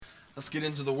Let's get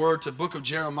into the word, to book of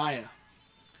Jeremiah.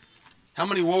 How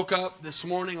many woke up this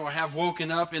morning or have woken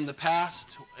up in the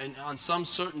past and on some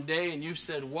certain day and you've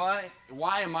said, why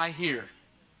am I here?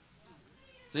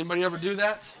 Does anybody ever do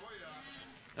that?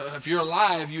 If you're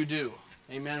alive, you do.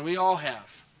 Amen. We all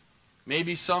have.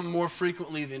 Maybe some more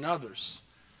frequently than others.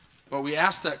 But we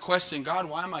ask that question, God,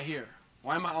 why am I here?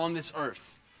 Why am I on this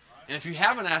earth? And if you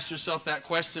haven't asked yourself that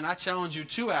question, I challenge you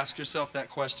to ask yourself that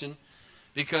question,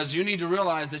 because you need to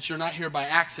realize that you're not here by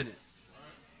accident.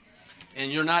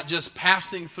 And you're not just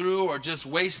passing through or just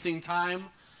wasting time,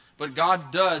 but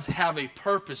God does have a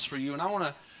purpose for you. And I want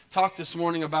to talk this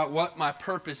morning about what my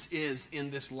purpose is in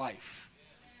this life.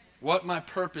 What my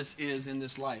purpose is in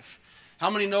this life. How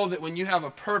many know that when you have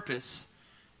a purpose,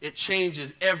 it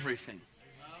changes everything?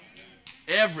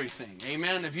 Everything.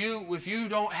 Amen. If you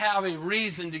don't have a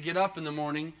reason to get up in the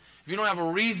morning, if you don't have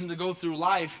a reason to go through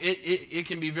life, it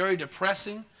can be very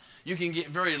depressing. You can get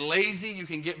very lazy. You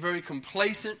can get very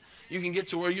complacent. You can get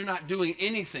to where you're not doing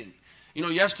anything. You know,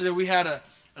 yesterday we had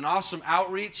an awesome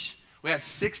outreach. We had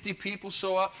 60 people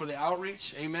show up for the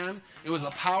outreach. Amen. It was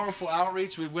a powerful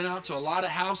outreach. We went out to a lot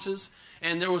of houses,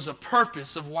 and there was a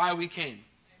purpose of why we came.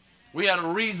 We had a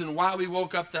reason why we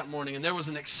woke up that morning, and there was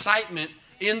an excitement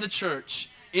in the church,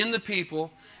 in the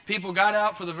people. People got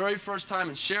out for the very first time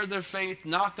and shared their faith,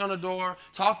 knocked on a door,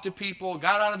 talked to people,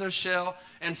 got out of their shell,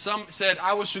 and some said,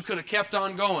 I wish we could have kept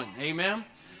on going. Amen?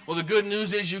 Well, the good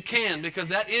news is you can, because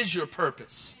that is your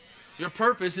purpose. Your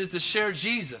purpose is to share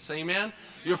Jesus. Amen?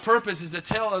 Your purpose is to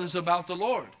tell others about the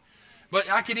Lord. But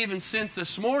I could even sense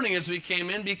this morning as we came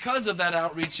in, because of that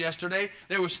outreach yesterday,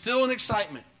 there was still an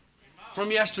excitement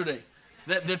from yesterday.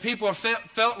 That the people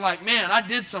felt like, man, I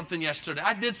did something yesterday.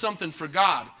 I did something for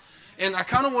God. And I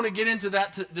kind of want to get into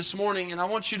that this morning. And I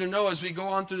want you to know as we go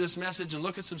on through this message and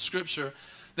look at some scripture,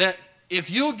 that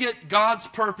if you'll get God's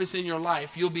purpose in your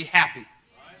life, you'll be happy.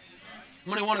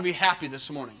 How many want to be happy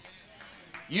this morning?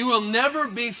 You will never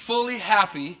be fully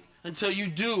happy until you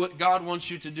do what God wants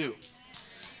you to do.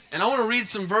 And I want to read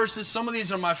some verses. Some of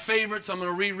these are my favorites. I'm going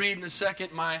to reread in a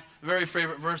second my very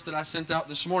favorite verse that I sent out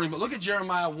this morning. But look at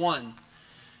Jeremiah 1.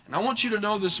 And I want you to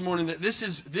know this morning that this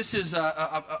is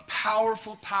a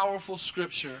powerful, powerful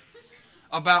scripture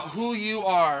about who you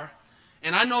are.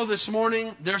 And I know this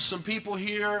morning there's some people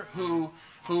here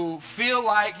who feel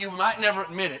like, you might never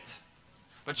admit it,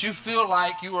 but you feel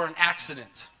like you were an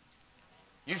accident.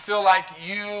 You feel like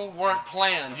you weren't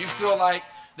planned. You feel like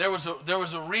there was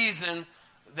a reason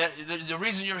that the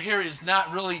reason you're here is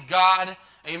not really God.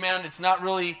 Amen. It's not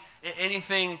really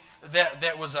anything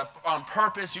that was on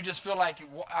purpose. You just feel like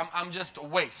I'm just a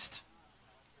waste.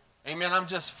 Amen. I'm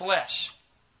just flesh.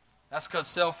 That's because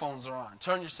cell phones are on.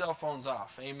 Turn your cell phones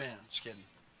off. Amen. Just kidding.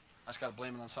 I just got to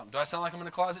blame it on something. Do I sound like I'm in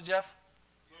the closet, Jeff?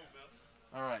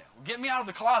 All right. Well, get me out of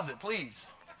the closet,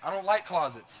 please. I don't like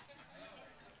closets.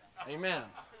 Amen.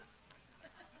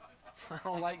 I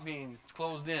don't like being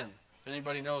closed in, if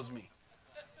anybody knows me.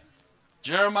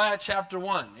 Jeremiah chapter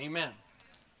 1. Amen.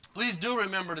 Please do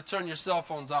remember to turn your cell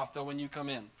phones off, though, when you come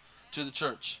in to the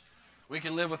church. We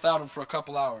can live without them for a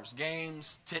couple hours.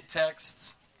 Games,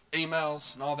 texts,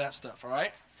 emails, and all that stuff, all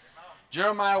right?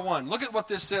 Jeremiah 1. Look at what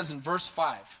this says in verse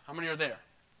 5. How many are there?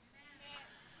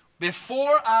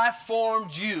 Before I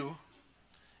formed you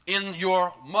in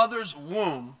your mother's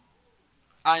womb,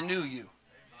 I knew you.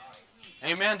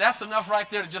 Amen. That's enough right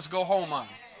there to just go home on.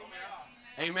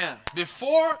 Amen.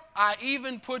 Before I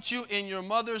even put you in your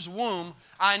mother's womb,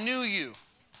 I knew you.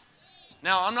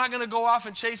 Now, I'm not going to go off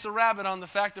and chase a rabbit on the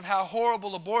fact of how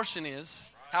horrible abortion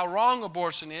is, how wrong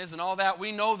abortion is, and all that.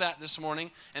 We know that this morning,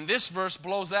 and this verse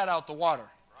blows that out the water.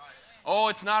 Oh,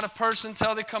 it's not a person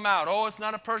till they come out. Oh, it's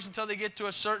not a person till they get to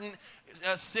a certain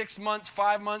 6 months,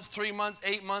 5 months, 3 months,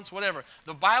 8 months, whatever.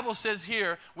 The Bible says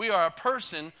here we are a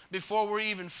person before we're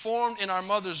even formed in our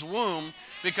mother's womb,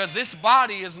 because this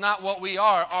body is not what we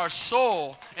are. Our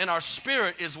soul and our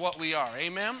spirit is what we are.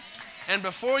 Amen? And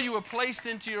before you were placed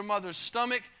into your mother's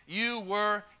stomach, you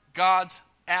were God's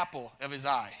apple of his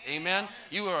eye. Amen?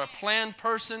 You were a planned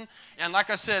person. And like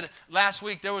I said last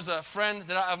week, there was a friend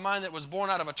of mine that was born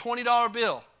out of a $20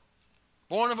 bill,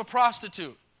 born of a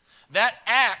prostitute. That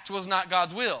act was not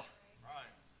God's will.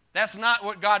 That's not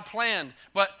what God planned.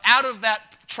 But out of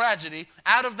that tragedy,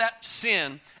 out of that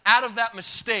sin, out of that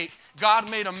mistake, God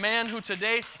made a man who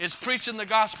today is preaching the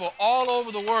gospel all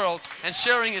over the world and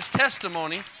sharing his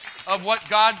testimony of what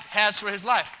God has for his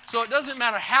life. So it doesn't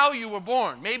matter how you were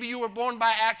born. Maybe you were born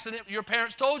by accident. Your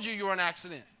parents told you were an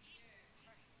accident.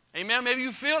 Amen? Maybe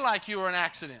you feel like you were an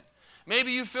accident.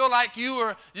 Maybe you feel like you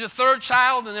were the third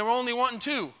child and they were only wanting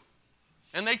two.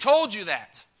 And they told you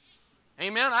that.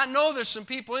 Amen. I know there's some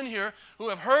people in here who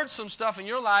have heard some stuff in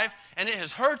your life and it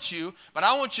has hurt you, but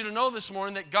I want you to know this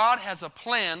morning that God has a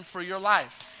plan for your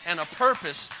life and a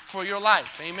purpose for your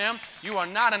life. Amen. You are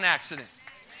not an accident.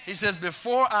 He says,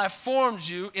 before I formed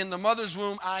you in the mother's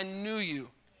womb, I knew you.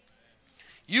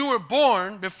 You were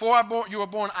born, you were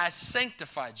born, I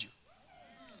sanctified you.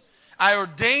 I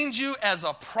ordained you as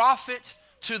a prophet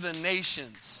to the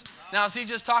nations. Now, is he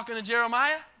just talking to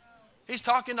Jeremiah? He's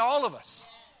talking to all of us.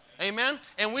 Amen?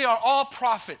 And we are all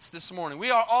prophets this morning. We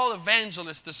are all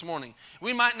evangelists this morning.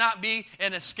 We might not be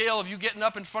in a scale of you getting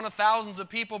up in front of thousands of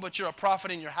people, but you're a prophet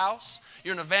in your house.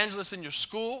 You're an evangelist in your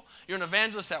school. You're an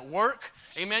evangelist at work.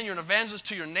 Amen? You're an evangelist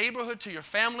to your neighborhood, to your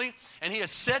family. And he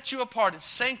has set you apart and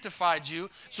sanctified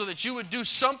you so that you would do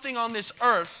something on this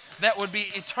earth that would be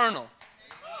eternal.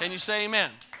 Can you say amen?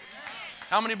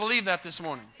 How many believe that this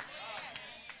morning?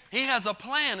 He has a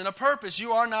plan and a purpose.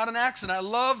 You are not an accident. I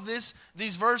love these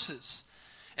verses.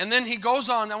 And then he goes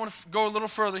on. I want to go a little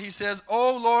further. He says,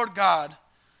 oh, Lord God.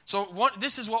 So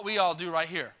this is what we all do right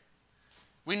here.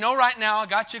 We know right now, I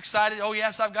got you excited. Oh,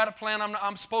 yes, I've got a plan.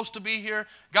 I'm supposed to be here.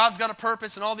 God's got a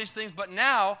purpose and all these things. But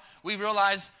now we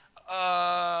realize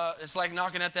it's like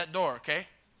knocking at that door, okay?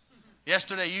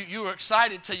 Yesterday, you were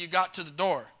excited till you got to the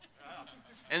door.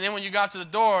 And then when you got to the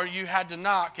door, you had to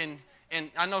knock. And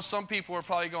I know some people are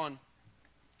probably going,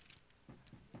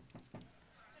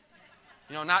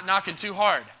 not knocking too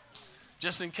hard,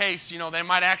 just in case, they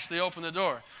might actually open the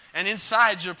door. And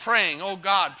inside you're praying, oh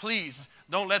God, please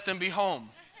don't let them be home.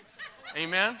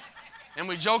 Amen? And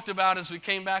we joked about as we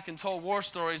came back and told war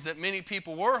stories that many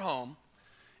people were home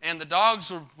and the dogs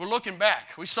were looking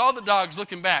back. We saw the dogs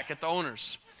looking back at the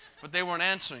owners, but they weren't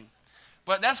answering.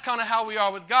 But that's kind of how we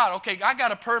are with God. Okay, I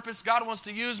got a purpose. God wants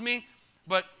to use me,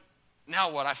 but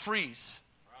now what? I freeze.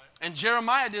 And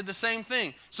Jeremiah did the same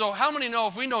thing. So how many know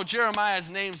if we know Jeremiah's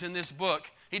names in this book,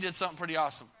 he did something pretty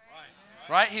awesome?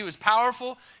 Right? He was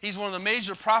powerful. He's one of the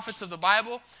major prophets of the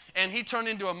Bible. And he turned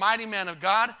into a mighty man of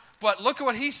God. But look at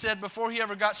what he said before he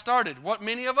ever got started. What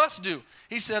many of us do.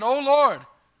 He said, oh Lord,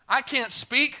 I can't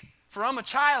speak for I'm a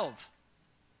child.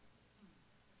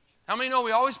 How many know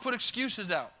we always put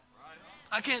excuses out?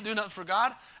 I can't do nothing for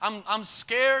God. I'm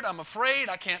scared. I'm afraid.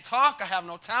 I can't talk. I have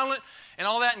no talent and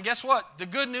all that. And guess what? The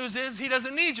good news is he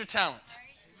doesn't need your talent.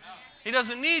 He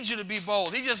doesn't need you to be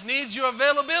bold. He just needs your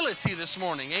availability this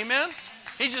morning. Amen?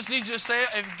 He just needs you to say,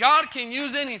 if God can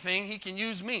use anything, he can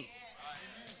use me.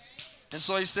 And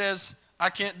so he says,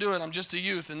 I can't do it. I'm just a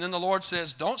youth. And then the Lord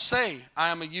says, don't say I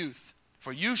am a youth,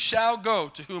 for you shall go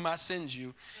to whom I send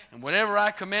you. And whatever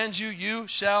I command you, you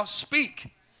shall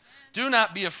speak. Do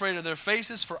not be afraid of their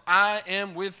faces, for I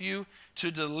am with you to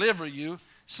deliver you,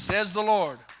 says the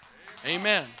Lord.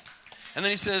 Amen. And then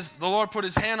he says, the Lord put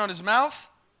his hand on his mouth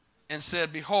and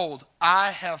said, behold,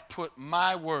 I have put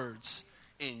my words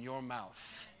in your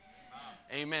mouth.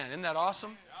 Amen. Isn't that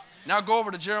awesome? Now go over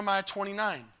to Jeremiah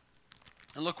 29.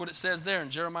 And look what it says there in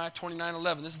Jeremiah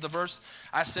 29:11. This is the verse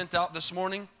I sent out this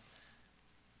morning.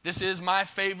 This is my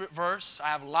favorite verse. I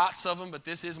have lots of them, but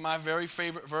this is my very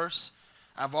favorite verse.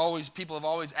 People have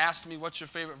always asked me, what's your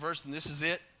favorite verse? And this is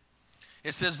it.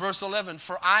 It says, verse 11,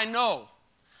 for I know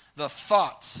the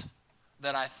thoughts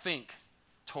that I think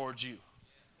towards you.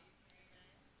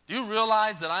 Do you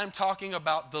realize that I'm talking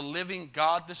about the living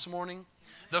God this morning?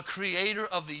 The creator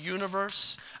of the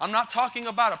universe. I'm not talking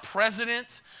about a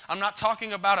president. I'm not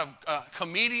talking about a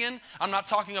comedian. I'm not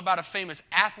talking about a famous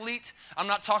athlete. I'm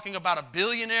not talking about a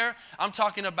billionaire. I'm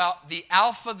talking about the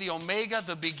Alpha, the Omega,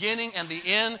 the beginning and the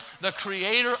end. The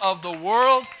creator of the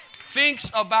world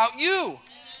thinks about you.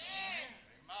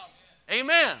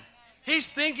 Amen. He's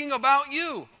thinking about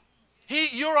you.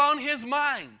 You're on his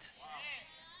mind.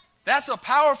 That's a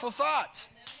powerful thought.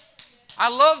 I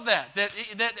love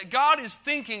that God is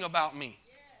thinking about me.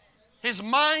 His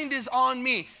mind is on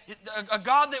me. A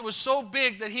God that was so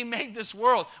big that he made this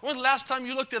world. When was the last time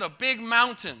you looked at a big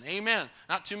mountain? Amen.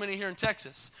 Not too many here in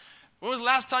Texas. When was the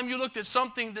last time you looked at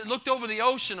something that looked over the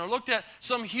ocean or looked at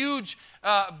some huge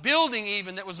building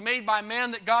even that was made by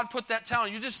man that God put that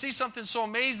town? You just see something so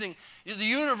amazing. The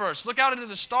universe. Look out into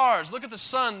the stars. Look at the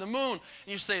sun, the moon. And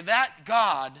you say, that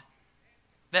God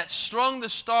that strung the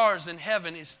stars in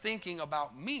heaven is thinking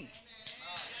about me.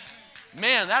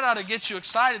 Man, that ought to get you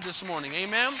excited this morning.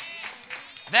 Amen?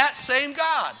 That same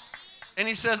God. And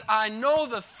he says, I know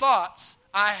the thoughts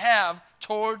I have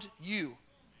toward you.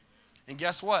 And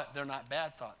guess what? They're not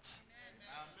bad thoughts.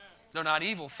 They're not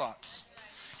evil thoughts.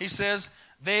 He says,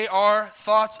 they are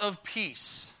thoughts of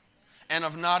peace and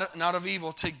of not of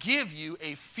evil, to give you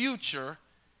a future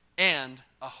and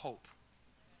a hope.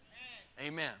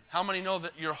 Amen. How many know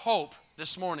that your hope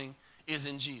this morning is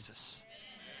in Jesus?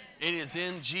 It is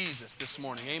in Jesus this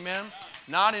morning. Amen?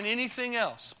 Not in anything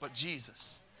else but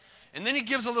Jesus. And then he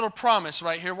gives a little promise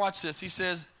right here. Watch this. He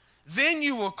says, then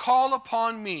you will call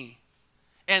upon me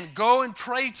and go and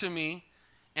pray to me,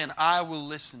 and I will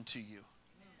listen to you.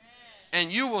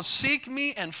 And you will seek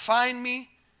me and find me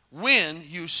when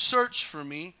you search for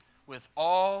me with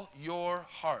all your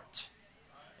heart.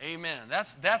 Amen.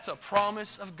 That's a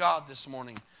promise of God this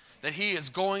morning, that he is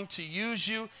going to use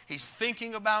you. He's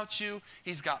thinking about you.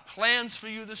 He's got plans for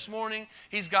you this morning.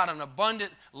 He's got an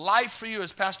abundant life for you.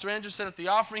 As Pastor Andrew said at the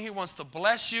offering, he wants to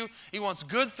bless you. He wants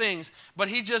good things, but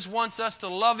he just wants us to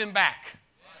love him back.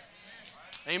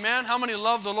 Amen. How many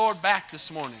love the Lord back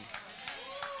this morning?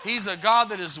 He's a God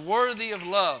that is worthy of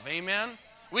love. Amen.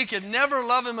 We could never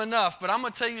love him enough, but I'm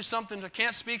going to tell you something. I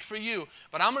can't speak for you,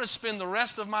 but I'm going to spend the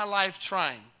rest of my life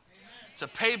trying to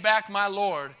pay back my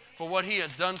Lord for what he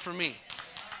has done for me.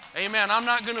 Amen. I'm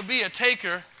not going to be a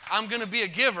taker. I'm going to be a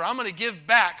giver. I'm going to give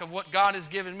back of what God has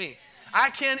given me.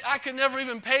 I could never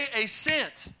even pay a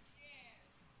cent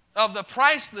of the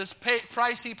price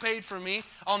he paid for me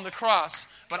on the cross,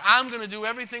 but I'm going to do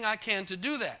everything I can to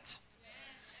do that.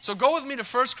 So go with me to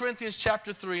 1 Corinthians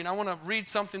chapter 3, and I want to read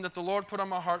something that the Lord put on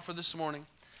my heart for this morning.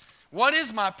 What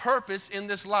is my purpose in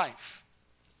this life?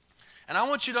 And I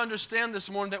want you to understand this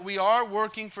morning that we are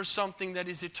working for something that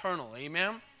is eternal.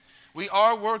 Amen? We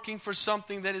are working for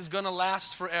something that is going to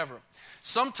last forever.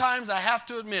 Sometimes I have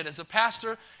to admit, as a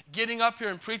pastor, getting up here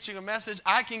and preaching a message,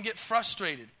 I can get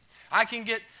frustrated. I can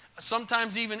get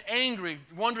sometimes even angry,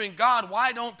 wondering, God,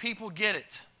 why don't people get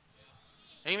it?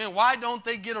 Amen. Why don't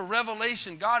they get a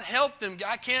revelation? God, help them.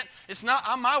 I can't, it's not,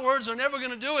 my words are never going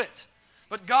to do it.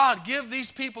 But God, give these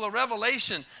people a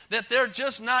revelation that they're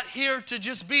just not here to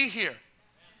just be here.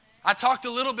 I talked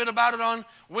a little bit about it on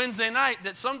Wednesday night,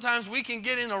 that sometimes we can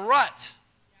get in a rut.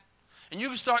 And you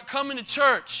can start coming to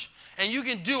church, and you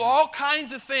can do all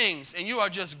kinds of things, and you are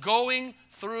just going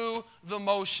through the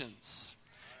motions.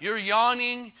 You're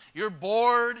yawning, you're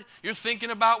bored, you're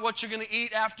thinking about what you're going to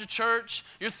eat after church,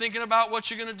 you're thinking about what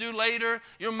you're going to do later.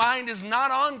 Your mind is not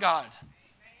on God,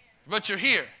 but you're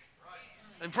here.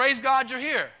 And praise God you're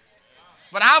here.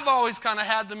 But I've always kind of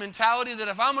had the mentality that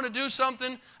if I'm going to do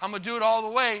something, I'm going to do it all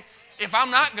the way. If I'm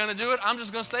not going to do it, I'm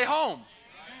just going to stay home.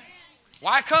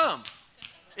 Why come?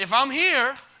 If I'm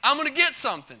here, I'm going to get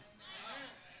something.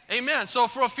 Amen. So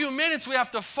for a few minutes, we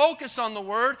have to focus on the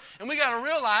Word, and we got to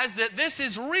realize that this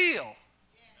is real.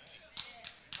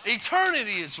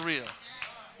 Eternity is real.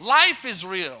 Life is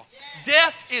real.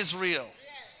 Death is real.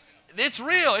 It's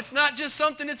real. It's not just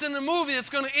something that's in the movie that's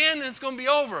going to end and it's going to be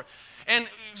over. And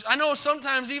I know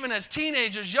sometimes even as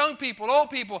teenagers, young people, old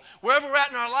people, wherever we're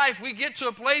at in our life, we get to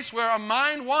a place where our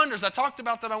mind wanders. I talked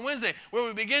about that on Wednesday, where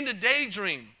we begin to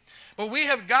daydream. But we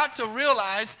have got to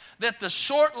realize that the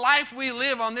short life we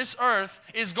live on this earth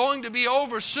is going to be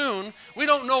over soon. We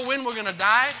don't know when we're going to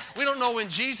die. We don't know when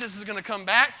Jesus is going to come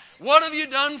back. What have you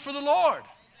done for the Lord?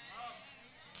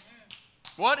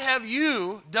 What have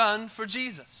you done for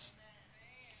Jesus?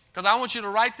 Because I want you to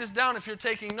write this down if you're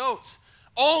taking notes.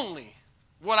 Only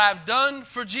what I've done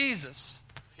for Jesus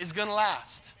is going to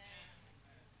last.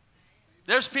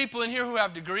 There's people in here who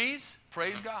have degrees.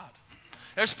 Praise God.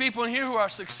 There's people in here who are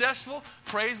successful.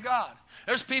 Praise God.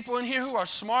 There's people in here who are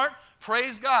smart.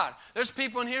 Praise God. There's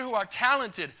people in here who are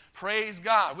talented. Praise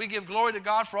God. We give glory to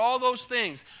God for all those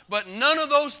things. But none of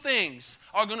those things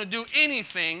are going to do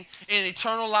anything in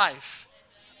eternal life.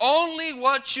 Only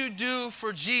what you do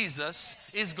for Jesus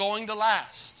is going to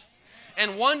last.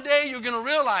 And one day you're going to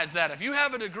realize that. If you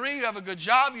have a degree, you have a good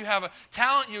job, you have a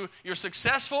talent, you're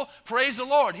successful, praise the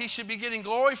Lord. He should be getting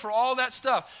glory for all that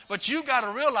stuff. But you've got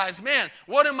to realize, man,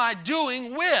 what am I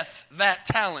doing with that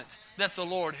talent that the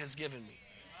Lord has given me?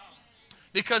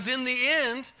 Because in the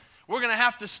end, we're going to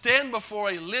have to stand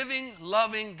before a living,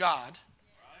 loving God.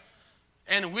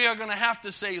 And we are going to have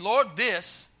to say, Lord,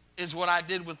 this is what I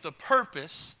did with the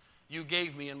purpose you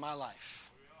gave me in my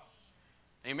life.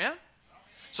 Amen?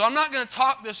 So I'm not going to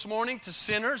talk this morning to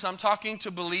sinners. I'm talking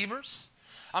to believers.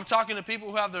 I'm talking to people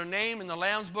who have their name in the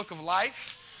Lamb's Book of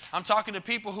Life. I'm talking to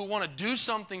people who want to do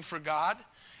something for God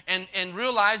and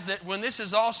realize that when this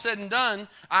is all said and done,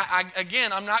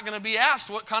 I'm not going to be asked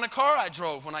what kind of car I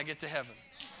drove when I get to heaven.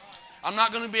 I'm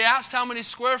not going to be asked how many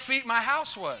square feet my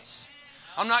house was.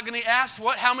 I'm not going to be asked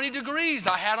how many degrees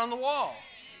I had on the wall.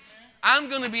 I'm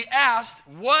going to be asked,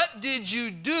 what did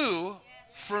you do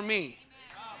for me?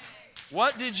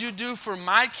 What did you do for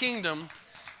my kingdom?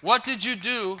 What did you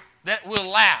do that will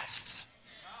last?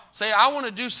 Say, I want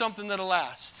to do something that'll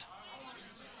last.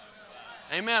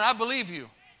 Amen. I believe you.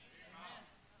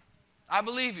 I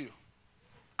believe you.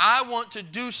 I want to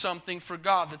do something for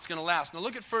God that's going to last. Now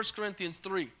look at 1 Corinthians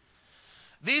 3.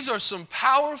 These are some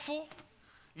powerful,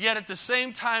 yet at the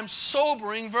same time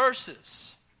sobering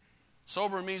verses.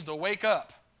 Sober means to wake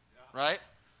up, right?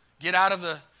 Get out of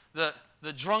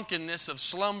the drunkenness of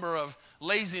slumber, of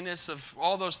laziness, of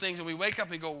all those things. And we wake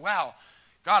up and go, wow,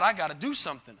 God, I got to do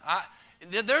something.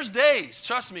 There's days,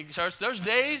 trust me, church, there's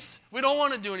days we don't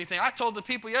want to do anything. I told the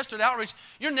people yesterday at outreach,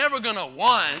 you're never going to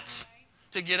want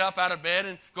to get up out of bed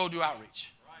and go do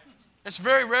outreach. It's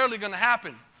very rarely going to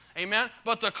happen. Amen?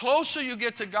 But the closer you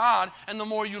get to God and the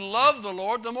more you love the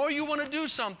Lord, the more you want to do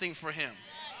something for Him.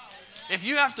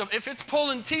 If it's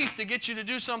pulling teeth to get you to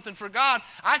do something for God,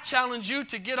 I challenge you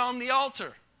to get on the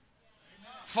altar.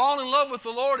 Fall in love with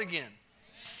the Lord again.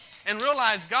 And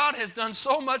realize God has done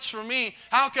so much for me.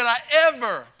 How could I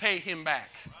ever pay Him back?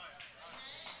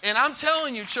 And I'm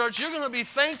telling you, church, you're going to be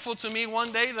thankful to me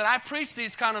one day that I preach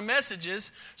these kind of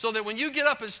messages so that when you get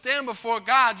up and stand before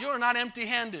God, you're not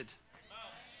empty-handed.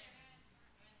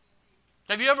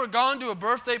 Have you ever gone to a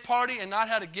birthday party and not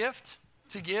had a gift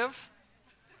to give?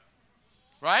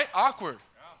 Right? Awkward.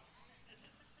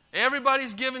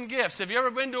 Everybody's giving gifts. Have you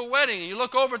ever been to a wedding and you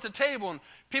look over at the table and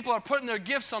people are putting their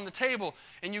gifts on the table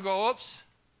and you go, oops,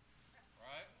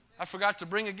 I forgot to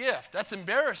bring a gift. That's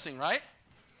embarrassing, right?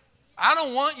 I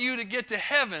don't want you to get to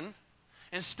heaven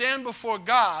and stand before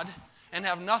God and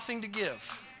have nothing to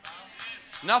give.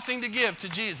 Nothing to give to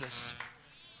Jesus.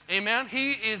 Amen?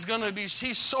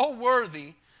 He's so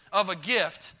worthy of a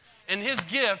gift. And His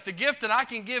gift, the gift that I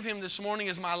can give Him this morning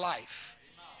is my life.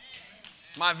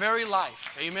 My very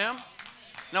life. Amen?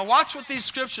 Now watch what these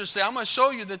scriptures say. I'm going to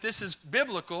show you that this is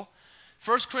biblical.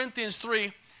 1 Corinthians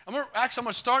 3. I'm going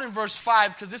to start in verse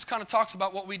 5 because this kind of talks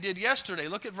about what we did yesterday.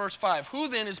 Look at verse 5. Who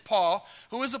then is Paul,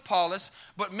 who is Apollos,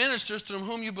 but ministers through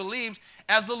whom you believed,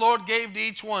 as the Lord gave to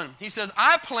each one? He says,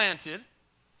 I planted,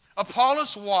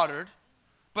 Apollos watered,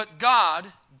 but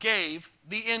God gave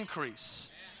the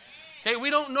increase. Okay, we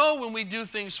don't know when we do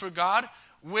things for God,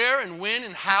 where and when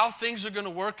and how things are going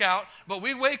to work out. But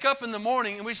we wake up in the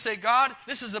morning and we say, God,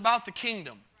 this is about the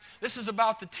kingdom. This is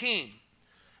about the team.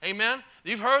 Amen?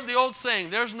 You've heard the old saying,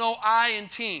 there's no I in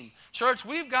team. Church,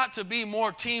 we've got to be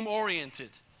more team-oriented.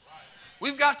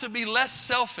 We've got to be less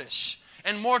selfish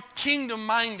and more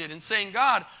kingdom-minded and saying,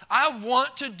 God, I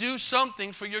want to do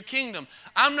something for your kingdom.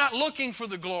 I'm not looking for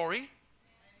the glory.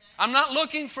 I'm not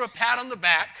looking for a pat on the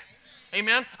back.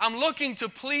 Amen? I'm looking to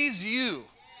please you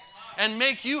and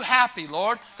make you happy,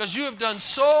 Lord, because you have done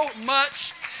so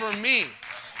much for me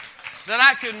that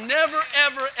I could never,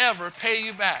 ever, ever pay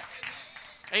you back.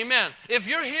 Amen. If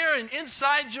you're here and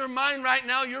inside your mind right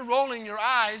now, you're rolling your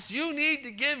eyes, you need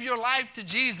to give your life to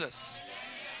Jesus.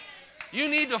 You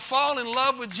need to fall in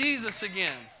love with Jesus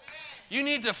again. You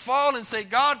need to fall and say,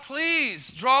 God,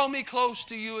 please draw me close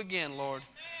to you again, Lord.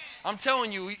 I'm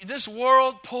telling you, this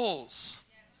world pulls.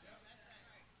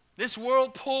 This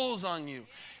world pulls on you.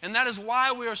 And that is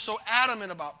why we are so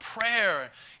adamant about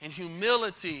prayer and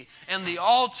humility and the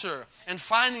altar and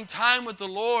finding time with the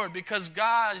Lord, because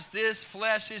guys, this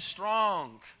flesh is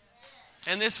strong.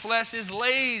 And this flesh is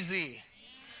lazy.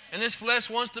 And this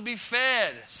flesh wants to be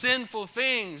fed sinful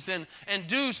things and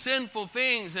do sinful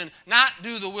things and not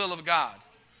do the will of God.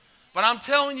 But I'm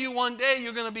telling you, one day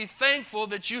you're going to be thankful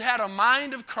that you had a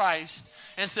mind of Christ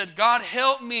and said, God,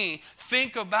 help me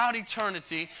think about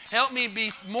eternity. Help me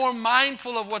be more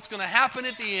mindful of what's going to happen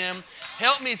at the end.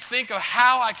 Help me think of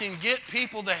how I can get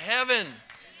people to heaven.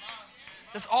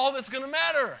 That's all that's going to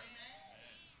matter.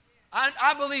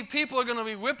 I believe people are going to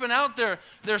be whipping out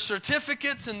their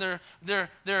certificates and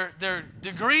their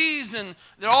degrees and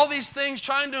all these things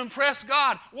trying to impress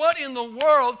God. What in the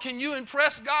world can you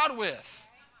impress God with?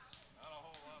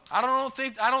 I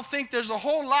don't think there's a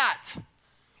whole lot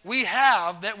we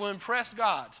have that will impress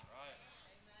God.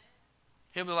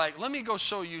 He'll be like, let me go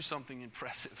show you something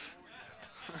impressive.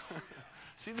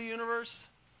 See the universe?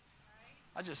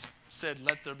 I just said,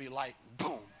 let there be light.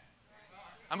 Boom.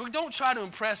 I mean, don't try to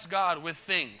impress God with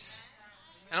things.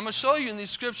 And I'm going to show you in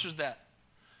these scriptures that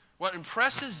what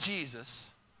impresses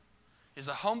Jesus is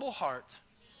a humble heart,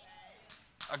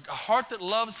 a heart that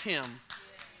loves Him,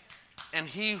 and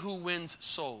He who wins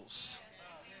souls.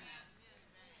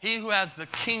 He who has the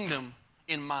kingdom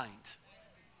in mind.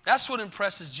 That's what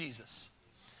impresses Jesus.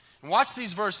 And watch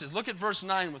these verses. Look at verse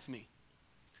 9 with me.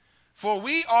 For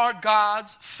we are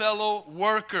God's fellow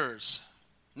workers.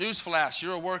 Newsflash,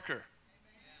 you're a worker.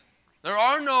 There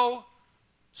are no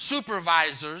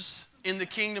supervisors in the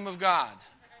kingdom of God.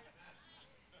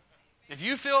 If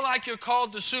you feel like you're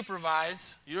called to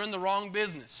supervise, you're in the wrong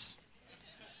business.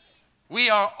 We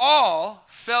are all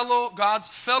God's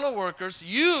fellow workers.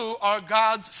 You are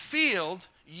God's field.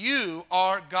 You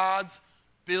are God's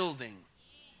building.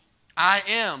 I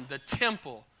am the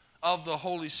temple of the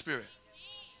Holy Spirit.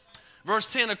 Verse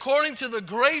 10, according to the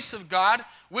grace of God,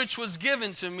 which was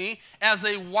given to me, as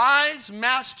a wise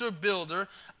master builder,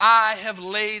 I have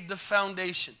laid the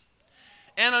foundation.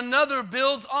 And another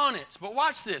builds on it. But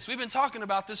watch this. We've been talking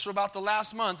about this for about the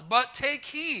last month. But take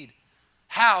heed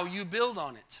how you build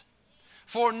on it.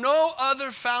 For no other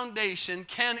foundation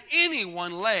can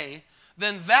anyone lay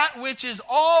than that which is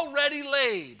already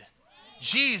laid,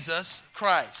 Jesus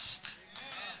Christ.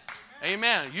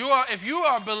 Amen. If you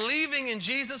are believing in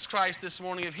Jesus Christ this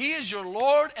morning, if He is your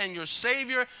Lord and your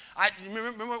Savior,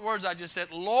 remember what words I just said,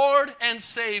 Lord and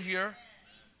Savior,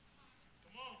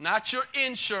 not your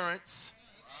insurance,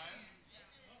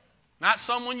 not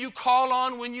someone you call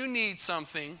on when you need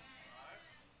something,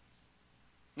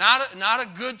 not a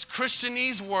good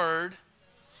Christianese word.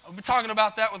 I've been talking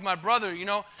about that with my brother. You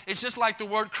know, it's just like the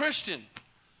word Christian.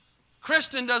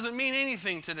 Christian doesn't mean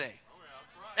anything today.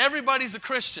 Everybody's a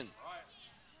Christian.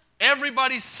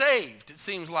 Everybody's saved, it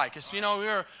seems like. It's, you know, we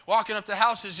were walking up to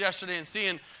houses yesterday and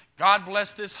seeing God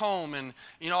bless this home and,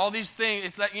 you know, all these things.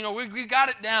 It's like, you know, we got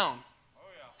it down.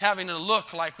 Having to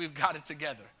look like we've got it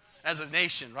together as a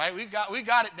nation, right? We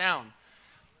got it down.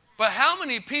 But how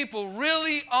many people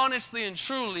really, honestly, and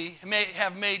truly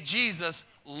have made Jesus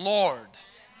Lord?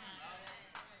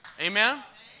 Amen?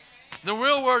 The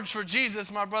real word for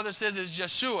Jesus, my brother says, is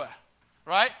Yeshua.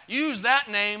 Right? Use that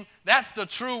name. That's the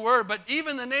true word. But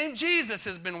even the name Jesus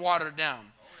has been watered down.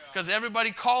 Because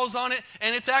everybody calls on it,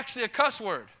 and it's actually a cuss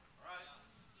word.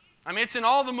 I mean, it's in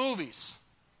all the movies.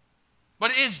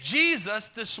 But is Jesus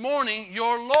this morning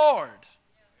your Lord?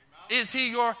 Is He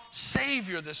your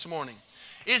Savior this morning?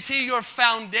 Is He your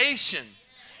foundation?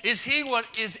 Is He what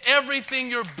is everything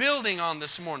you're building on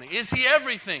this morning? Is He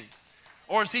everything?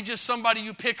 Or is He just somebody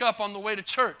you pick up on the way to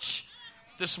church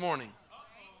this morning?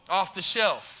 Off the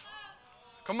shelf.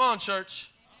 Come on, church.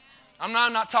 I'm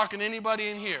not talking to anybody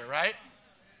in here, right?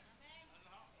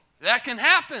 That can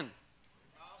happen.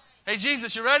 Hey,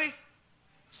 Jesus, you ready?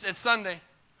 It's Sunday.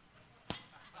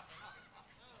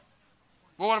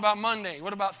 Well, what about Monday?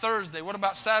 What about Thursday? What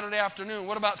about Saturday afternoon?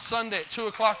 What about Sunday at 2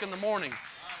 o'clock in the morning?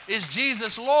 Is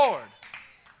Jesus Lord?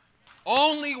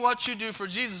 Only what you do for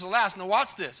Jesus will last. Now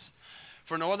watch this.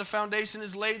 For no other foundation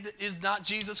is laid that is not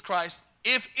Jesus Christ.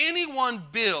 If anyone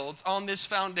builds on this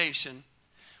foundation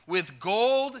with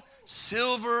gold,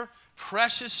 silver,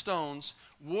 precious stones,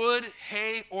 wood,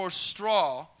 hay, or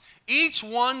straw, each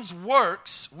one's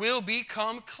works will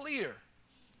become clear.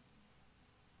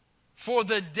 For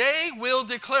the day will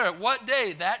declare it. What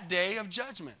day? That day of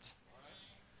judgment.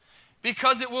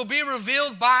 Because it will be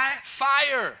revealed by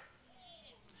fire.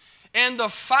 And the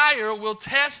fire will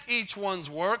test each one's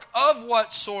work of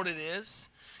what sort it is.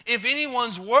 If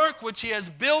anyone's work which he has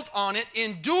built on it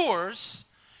endures,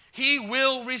 he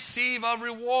will receive a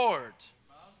reward.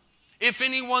 If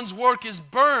anyone's work is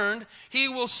burned, he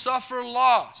will suffer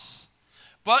loss,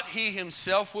 but he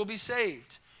himself will be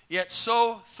saved, yet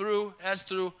so through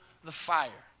the fire.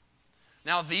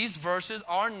 Now these verses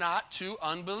are not to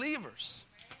unbelievers.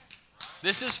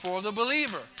 This is for the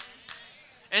believer.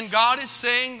 And God is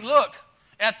saying, look,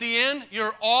 at the end,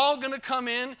 you're all going to come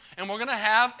in and we're going to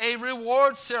have a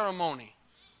reward ceremony.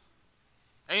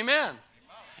 Amen.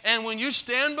 And when you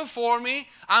stand before me,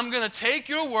 I'm going to take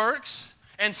your works.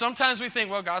 And sometimes we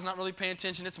think, well, God's not really paying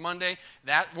attention. It's Monday.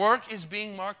 That work is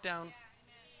being marked down.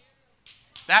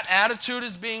 That attitude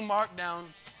is being marked down.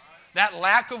 That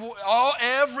lack of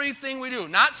everything we do.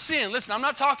 Not sin. Listen, I'm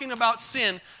not talking about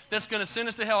sin that's going to send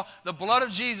us to hell. The blood of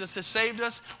Jesus has saved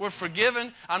us. We're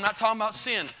forgiven. I'm not talking about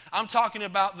sin. I'm talking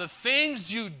about the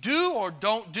things you do or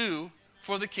don't do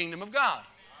for the kingdom of God.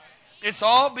 It's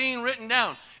all being written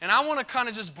down. And I want to kind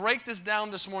of just break this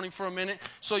down this morning for a minute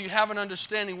so you have an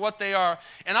understanding what they are.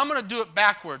 And I'm going to do it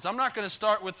backwards. I'm not going to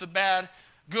start with the bad,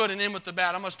 good, and end with the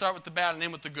bad. I'm going to start with the bad and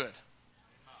end with the good.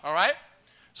 All right?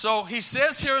 So he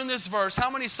says here in this verse, how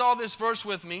many saw this verse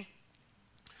with me?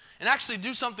 And actually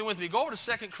do something with me. Go over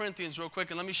to 2 Corinthians real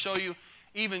quick and let me show you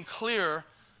even clearer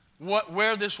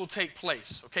where this will take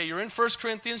place. Okay, you're in 1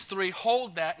 Corinthians 3.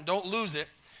 Hold that and don't lose it.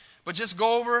 But just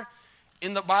go over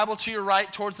in the Bible to your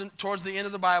right towards the end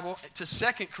of the Bible to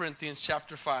 2 Corinthians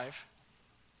chapter 5.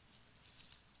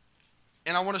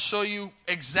 And I want to show you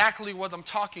exactly what I'm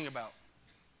talking about.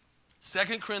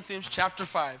 2 Corinthians chapter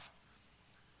 5.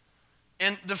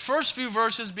 And the first few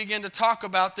verses begin to talk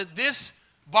about that this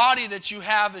body that you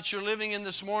have, that you're living in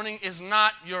this morning, is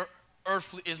not your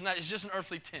earthly, it's just an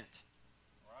earthly tent.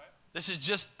 Right. This is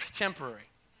just temporary.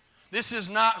 This is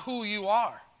not who you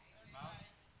are.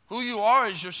 Who you are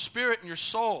is your spirit and your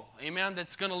soul, amen,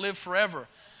 that's going to live forever.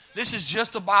 This is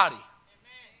just a body,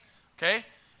 okay?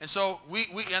 And so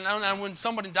and when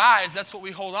somebody dies, that's what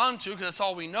we hold on to because that's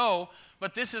all we know,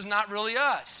 but this is not really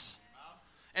us.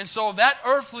 And so that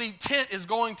earthly tent is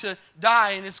going to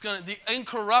die, and the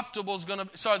corruptible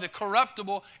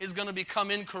is going to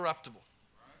become incorruptible.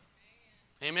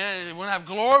 Amen. We're going to have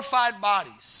glorified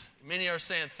bodies. Many are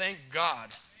saying, thank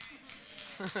God.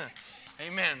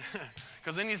 Amen.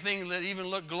 Because anything that even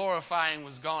looked glorifying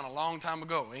was gone a long time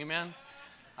ago. Amen.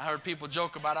 I heard people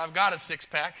joke about, I've got a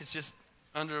six-pack. It's just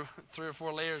under 3 or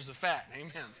 4 layers of fat.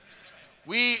 Amen.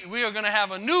 We are going to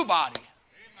have a new body.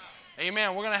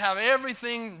 Amen. We're going to have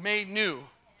everything made new.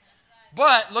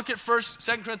 But look at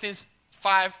 2 Corinthians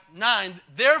 5:9.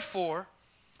 Therefore,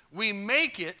 we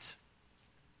make it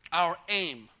our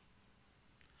aim,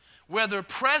 whether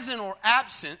present or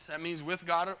absent, that means with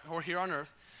God or here on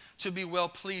earth, to be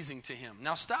well-pleasing to Him.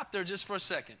 Now stop there just for a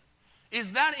second.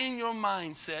 Is that in your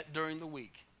mindset during the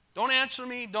week? Don't answer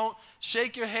me. Don't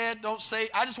shake your head. Don't say,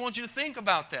 I just want you to think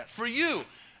about that. For you,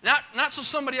 not so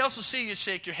somebody else will see you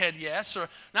shake your head yes, or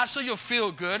not so you'll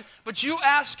feel good, but you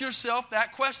ask yourself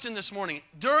that question this morning.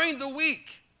 During the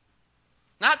week,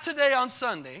 not today on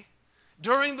Sunday,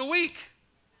 during the week,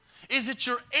 is it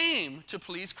your aim to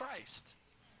please Christ?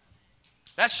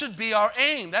 That should be our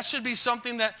aim. That should be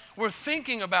something that we're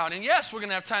thinking about. And yes, we're going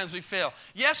to have times we fail.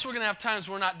 Yes, we're going to have times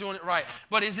we're not doing it right.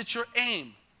 But is it your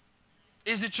aim?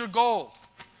 Is it your goal?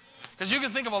 Because you can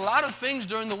think of a lot of things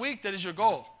during the week that is your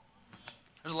goal.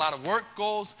 There's a lot of work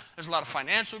goals. There's a lot of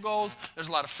financial goals. There's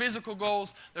a lot of physical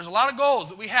goals. There's a lot of goals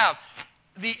that we have.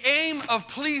 The aim of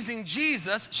pleasing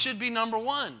Jesus should be number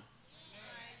one.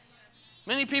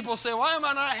 Many people say, why am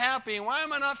I not happy? Why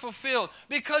am I not fulfilled?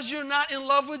 Because you're not in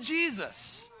love with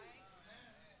Jesus.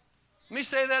 Let me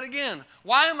say that again.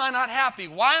 Why am I not happy?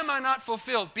 Why am I not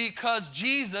fulfilled? Because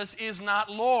Jesus is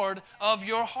not Lord of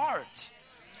your heart.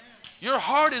 Your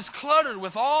heart is cluttered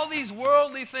with all these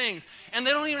worldly things, and they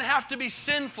don't even have to be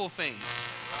sinful things.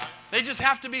 They just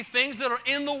have to be things that are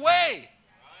in the way.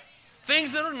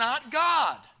 Things that are not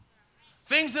God.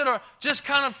 Things that are just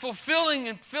kind of fulfilling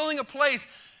and filling a place.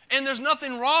 And there's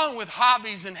nothing wrong with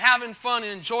hobbies and having fun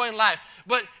and enjoying life.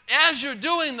 But as you're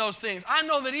doing those things, I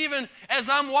know that even as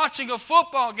I'm watching a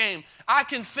football game, I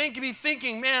can be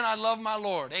thinking, man, I love my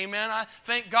Lord. Amen. I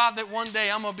thank God that one day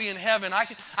I'm going to be in heaven.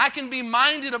 I can be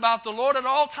minded about the Lord at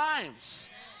all times.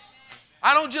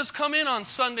 I don't just come in on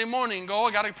Sunday morning and go,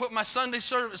 I got to put my Sunday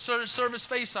service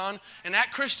face on and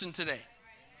act Christian today.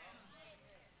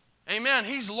 Amen.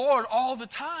 He's Lord all the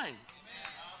time.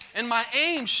 And my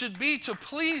aim should be to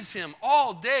please Him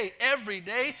all day, every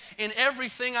day, in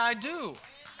everything I do.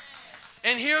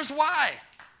 And here's why.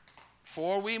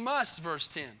 For we must, verse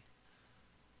 10.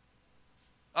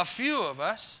 A few of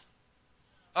us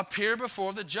appear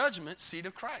before the judgment seat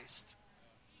of Christ.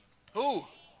 Ooh.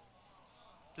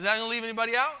 Is that going to leave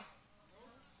anybody out?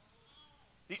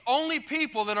 The only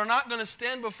people that are not going to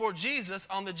stand before Jesus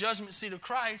on the judgment seat of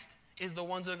Christ is the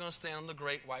ones that are going to stand on the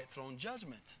great white throne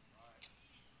judgment,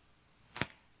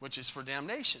 which is for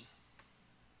damnation.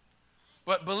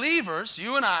 But believers,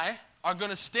 you and I, are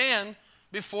going to stand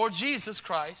before Jesus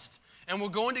Christ, and we're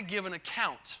going to give an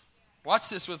account. Watch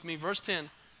this with me, verse 10.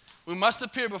 We must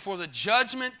appear before the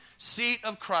judgment seat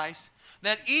of Christ,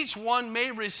 that each one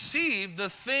may receive the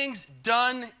things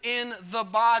done in the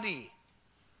body,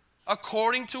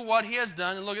 according to what he has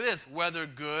done. And look at this, whether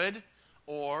good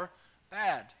or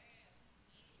bad.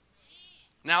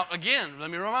 Now, again, let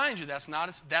me remind you, that's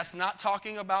not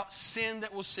talking about sin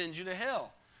that will send you to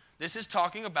hell. This is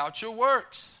talking about your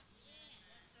works.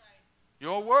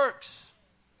 Your works.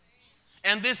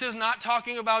 And this is not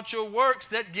talking about your works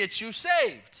that get you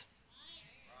saved.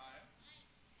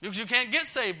 Because you can't get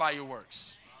saved by your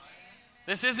works.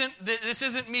 This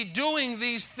isn't me doing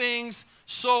these things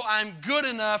so I'm good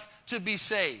enough to be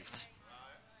saved.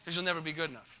 Because you'll never be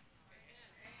good enough.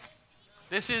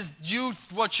 This is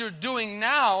what you're doing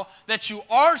now that you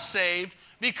are saved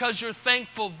because you're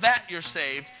thankful that you're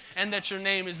saved and that your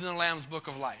name is in the Lamb's Book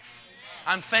of Life.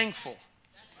 I'm thankful.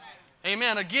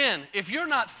 Amen. Again, if you're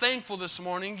not thankful this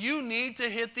morning, you need to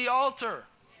hit the altar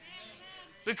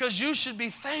because you should be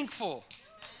thankful.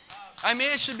 I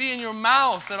mean, it should be in your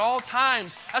mouth at all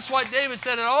times. That's why David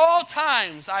said, at all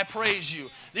times I praise you.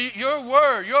 Your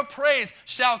word, your praise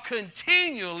shall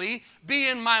continually be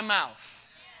in my mouth.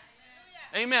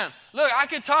 Amen. Look, I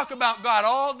could talk about God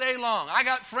all day long. I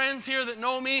got friends here that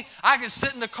know me. I can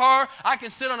sit in the car. I can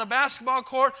sit on a basketball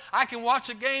court. I can watch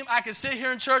a game. I can sit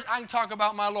here in church. I can talk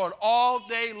about my Lord all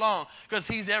day long because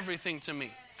He's everything to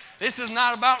me. This is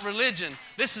not about religion.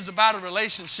 This is about a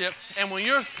relationship. And when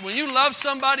you love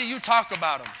somebody, you talk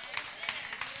about them.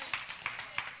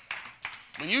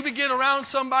 When you get around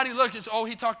somebody, look, it's, oh,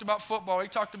 he talked about football, he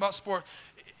talked about sport.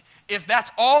 If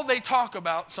that's all they talk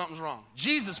about, something's wrong.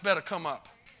 Jesus better come up.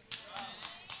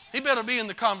 He better be in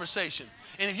the conversation.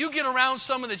 And if you get around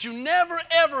someone that you never,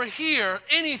 ever hear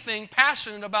anything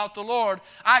passionate about the Lord,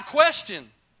 I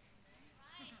question.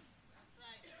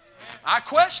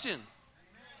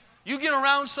 You get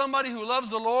around somebody who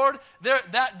loves the Lord,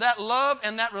 that love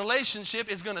and that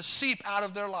relationship is going to seep out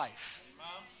of their life.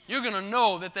 You're going to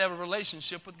know that they have a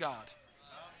relationship with God.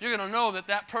 You're going to know that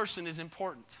that person is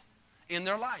important in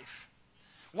their life.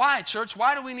 Why, church?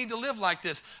 Why do we need to live like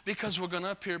this? Because we're going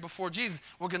to appear before Jesus.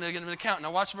 We're going to give him an account.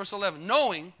 Now watch verse 11.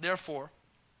 Knowing, therefore,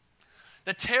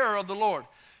 the terror of the Lord.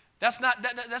 That's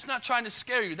not trying to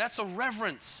scare you. That's a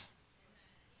reverence.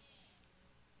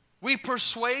 We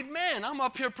persuade men. I'm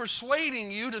up here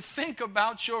persuading you to think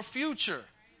about your future.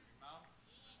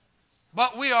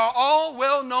 But we are all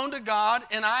well known to God,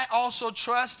 and I also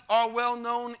trust are well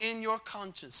known in your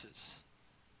consciences.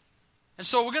 And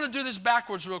so we're going to do this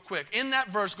backwards real quick. In that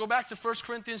verse, go back to 1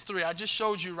 Corinthians 3. I just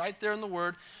showed you right there in the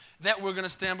Word that we're going to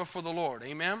stand before the Lord.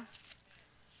 Amen?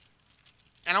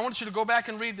 And I want you to go back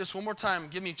and read this one more time.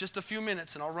 Give me just a few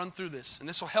minutes, and I'll run through this, and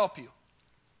this will help you.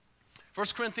 1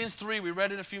 Corinthians 3, we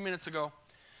read it a few minutes ago,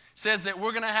 says that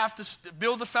we're going to have to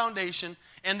build the foundation,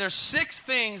 and there's 6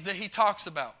 things that he talks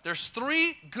about. There's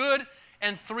 3 good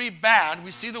and 3 bad.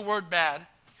 We see the word bad.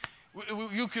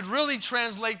 You could really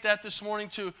translate that this morning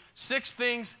to 6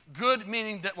 things, good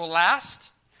meaning that will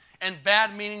last, and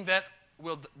bad meaning that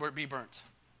will be burnt,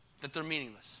 that they're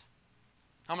meaningless.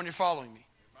 How many are following me?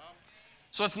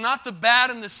 So it's not the bad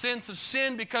in the sense of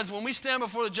sin, because when we stand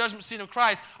before the judgment seat of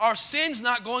Christ, our sin's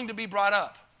not going to be brought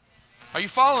up. Are you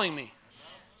following me?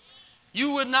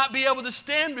 You would not be able to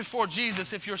stand before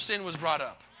Jesus if your sin was brought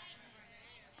up.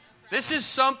 This is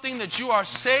something that you are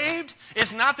saved.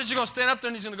 It's not that you're going to stand up there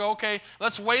and he's going to go, okay,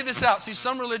 let's weigh this out. See,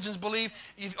 some religions believe,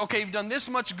 you've done this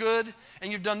much good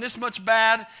and you've done this much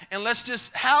bad, and let's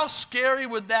just, how scary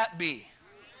would that be?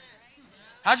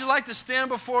 How'd you like to stand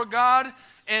before God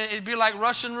and it'd be like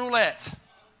Russian roulette?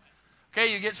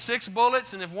 Okay, you get 6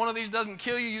 bullets, and if one of these doesn't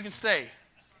kill you, you can stay.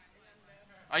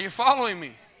 Are you following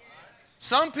me?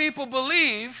 Some people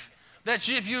believe that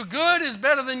if you're good is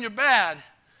better than you're bad.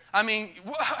 I mean,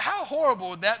 how horrible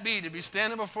would that be to be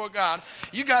standing before God?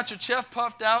 You got your chest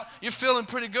puffed out, you're feeling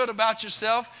pretty good about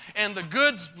yourself, and the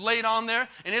good's laid on there,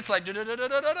 and it's like, you're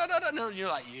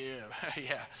like, yeah,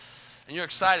 yeah. And you're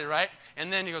excited, right?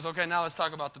 And then he goes, okay, now let's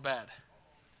talk about the bad.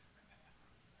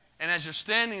 And as you're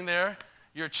standing there,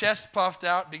 your chest puffed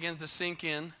out begins to sink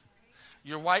in,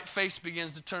 your white face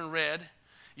begins to turn red,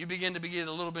 you begin to get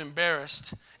a little bit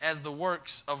embarrassed as the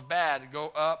works of bad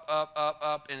go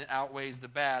up, and it outweighs the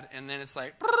bad. And then it's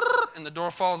like, and the door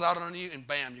falls out on you, and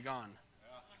bam, you're gone.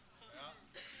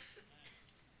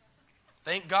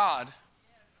 Thank God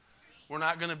we're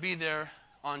not going to be there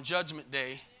on Judgment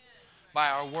Day by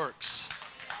our works.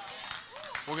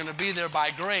 We're going to be there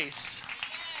by grace.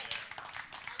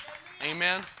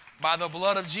 Amen. By the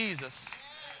blood of Jesus.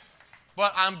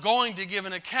 But I'm going to give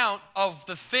an account of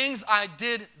the things I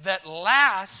did that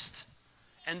last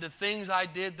and the things I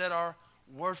did that are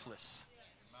worthless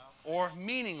or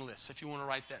meaningless, if you want to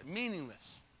write that.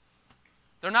 Meaningless.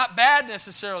 They're not bad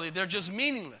necessarily. They're just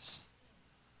meaningless.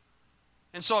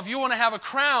 And so if you want to have a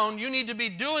crown, you need to be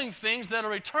doing things that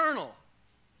are eternal.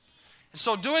 And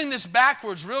so doing this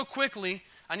backwards real quickly,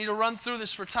 I need to run through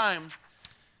this for time.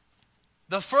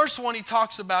 The first one he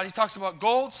talks about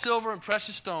gold, silver, and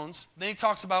precious stones. Then he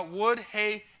talks about wood,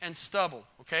 hay, and stubble.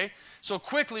 Okay? So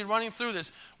quickly running through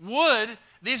this. Wood,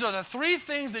 these are the 3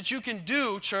 things that you can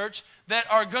do, church, that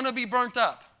are going to be burnt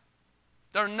up.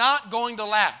 They're not going to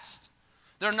last.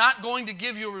 They're not going to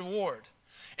give you a reward.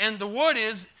 And the wood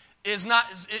is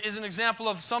an example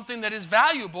of something that is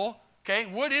valuable. Okay?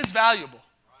 Wood is valuable.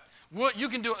 Wood, you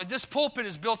can do it. This pulpit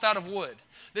is built out of wood.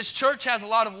 This church has a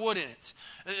lot of wood in it.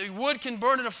 Wood can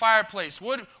burn in a fireplace.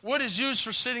 Wood is used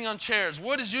for sitting on chairs.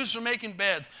 Wood is used for making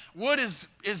beds. Wood is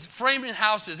framing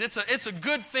houses. It's a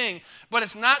good thing, but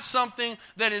it's not something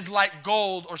that is like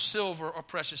gold or silver or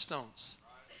precious stones.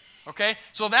 Okay?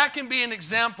 So that can be an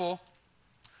example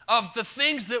of the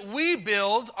things that we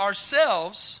build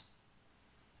ourselves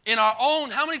in our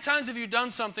own. How many times have you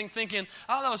done something thinking,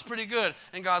 oh, that was pretty good,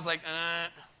 and God's like,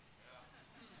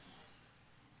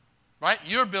 Right?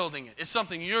 You're building it. It's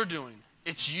something you're doing.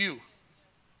 It's you.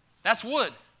 That's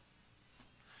wood.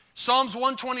 Psalms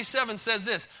 127 says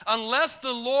this, unless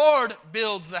the Lord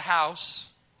builds the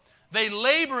house, they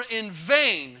labor in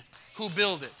vain who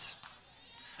build it.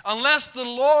 Unless the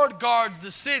Lord guards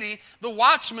the city, the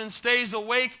watchman stays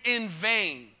awake in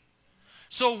vain.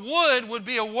 So wood would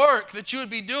be a work that you would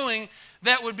be doing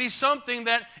that would be something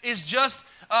that is just,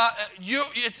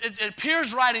 it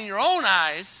appears right in your own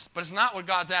eyes, but it's not what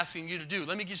God's asking you to do.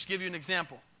 Let me just give you an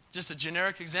example, just a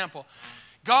generic example.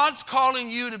 God's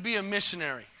calling you to be a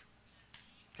missionary,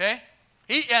 okay?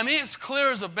 It's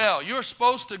clear as a bell. You're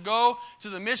supposed to go to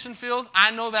the mission field.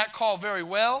 I know that call very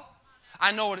well.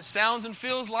 I know what it sounds and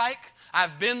feels like.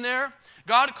 I've been there.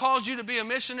 God calls you to be a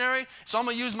missionary, so I'm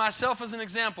going to use myself as an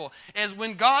example. As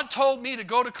when God told me to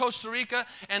go to Costa Rica,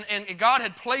 and God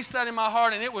had placed that in my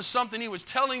heart, and it was something He was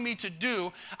telling me to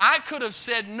do, I could have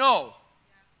said no.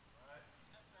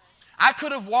 I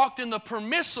could have walked in the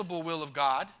permissible will of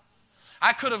God.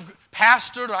 I could have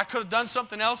pastored, or I could have done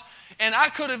something else, and I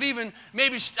could have even,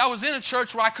 maybe I was in a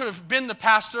church where I could have been the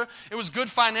pastor. It was good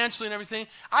financially and everything.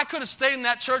 I could have stayed in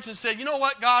that church and said, you know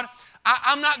what, God,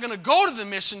 I'm not going to go to the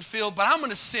mission field, but I'm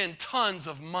going to send tons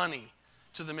of money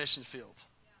to the mission field.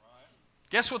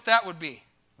 Guess what that would be?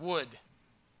 Wood.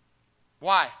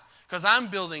 Why? Because I'm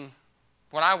building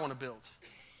what I want to build.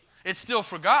 It's still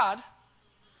for God,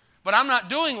 but I'm not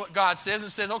doing what God says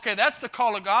and says, okay, that's the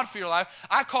call of God for your life.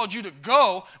 I called you to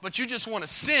go, but you just want to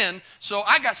send, so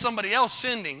I got somebody else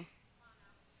sending,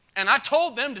 and I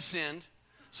told them to send.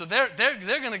 So they're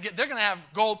going to have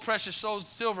gold, precious stones,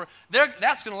 silver.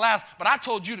 That's going to last. But I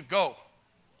told you to go.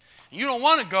 You don't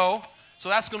want to go, so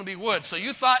that's going to be wood. So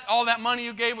you thought all that money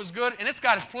you gave was good, and it's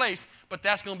got its place, but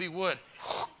that's going to be wood.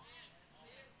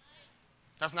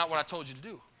 That's not what I told you to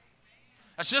do.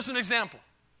 That's just an example.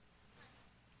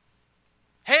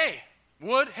 Hay,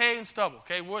 wood, hay, and stubble.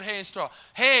 Okay, wood, hay, and straw.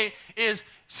 Hay is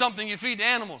something you feed to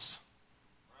animals.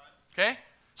 Okay,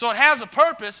 so it has a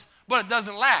purpose, but it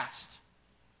doesn't last.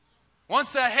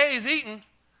 Once that hay is eaten,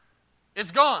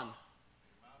 it's gone.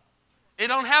 It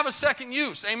don't have a second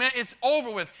use. Amen? It's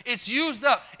over with. It's used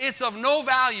up. It's of no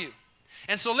value.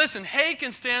 And so listen, hay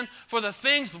can stand for the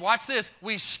things, watch this,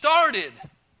 we started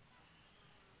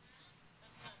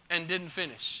and didn't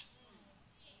finish.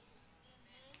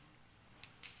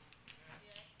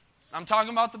 I'm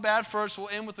talking about the bad first. We'll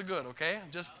end with the good, okay?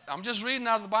 I'm just reading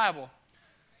out of the Bible.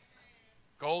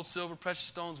 Gold, silver, precious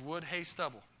stones, wood, hay,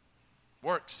 stubble.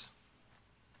 Works.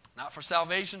 Not for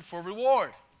salvation, for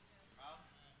reward.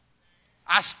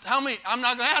 I'm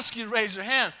not going to ask you to raise your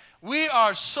hand. We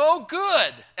are so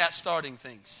good at starting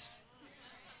things.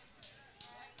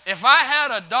 If I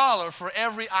had $1 for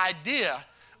every idea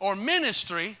or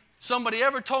ministry somebody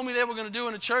ever told me they were going to do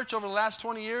in a church over the last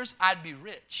 20 years, I'd be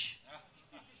rich.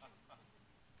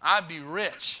 I'd be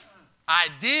rich.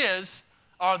 Ideas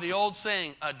are the old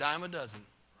saying, a dime a dozen.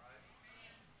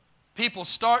 People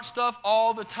start stuff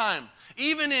all the time.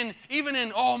 Even in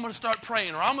I'm going to start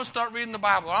praying, or I'm going to start reading the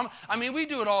Bible. We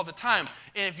do it all the time.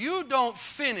 If you don't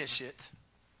finish it,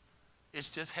 it's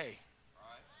just hay.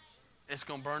 It's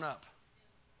going to burn up.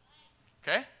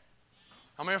 Okay?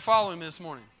 How many are following me this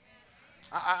morning?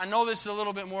 I know this is a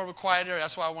little bit more of a quiet area.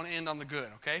 That's why I want to end on the good,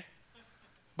 okay?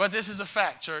 But this is a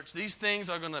fact, church. These things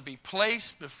are going to be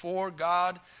placed before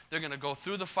God. They're going to go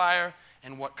through the fire,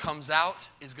 and what comes out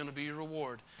is going to be your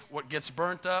reward. What gets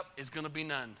burnt up is going to be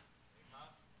none.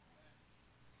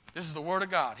 This is the Word of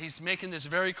God. He's making this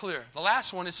very clear. The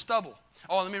last one is stubble.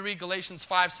 Oh, let me read Galatians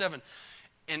 5, 7,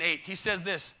 and 8. He says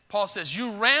this. Paul says,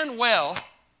 you ran well.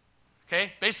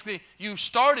 Okay, basically, you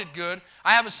started good.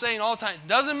 I have a saying all the time. It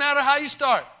doesn't matter how you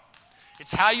start.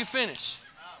 It's how you finish.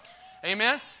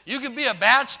 Amen? You can be a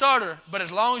bad starter, but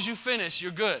as long as you finish,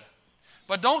 you're good.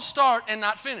 But don't start and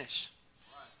not finish.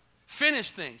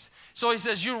 Finish things. So he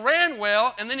says, you ran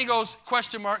well, and then he goes,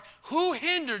 question mark, who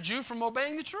hindered you from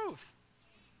obeying the truth?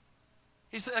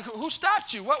 He said, who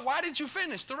stopped you? Why did you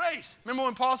finish the race? Remember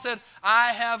when Paul said, I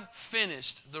have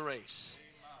finished the race.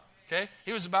 Okay?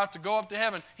 He was about to go up to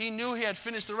heaven. He knew he had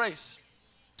finished the race.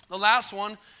 The last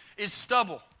one is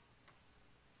stubble.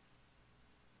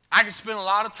 I could spend a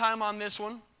lot of time on this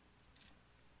one,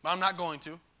 but I'm not going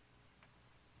to.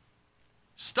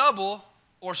 Stubble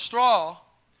or straw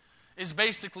is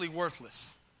basically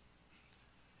worthless.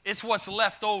 It's what's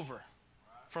left over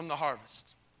from the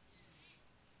harvest.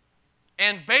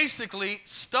 And basically,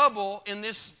 stubble in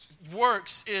this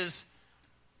works is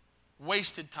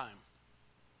wasted time.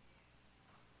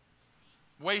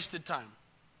 Wasted time.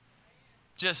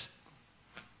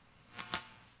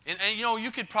 And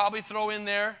you could probably throw in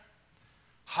there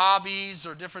hobbies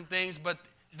or different things, but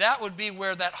that would be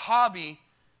where that hobby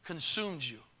consumes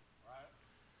you.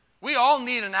 We all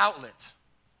need an outlet.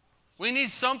 We need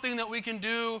something that we can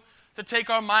do to take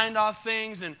our mind off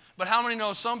things. But how many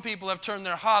know some people have turned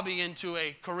their hobby into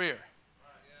a career?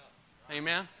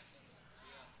 Amen.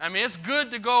 I mean, it's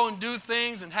good to go and do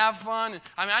things and have fun.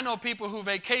 I mean, I know people who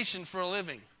vacation for a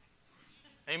living.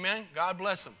 Amen. God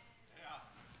bless them.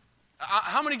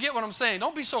 How many get what I'm saying?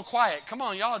 Don't be so quiet. Come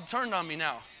on, y'all turned on me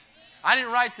now. I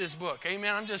didn't write this book.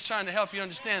 Amen. I'm just trying to help you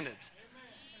understand it.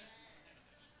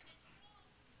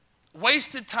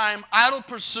 Wasted time, idle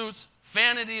pursuits,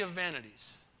 vanity of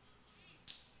vanities.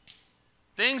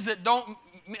 Things that don't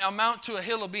amount to a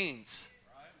hill of beans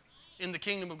in the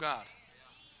kingdom of God.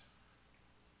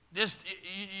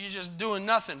 You're just doing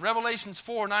nothing. Revelations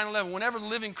 4, 9, 11. Whenever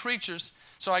living creatures,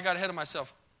 sorry, I got ahead of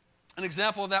myself. An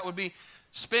example of that would be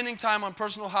spending time on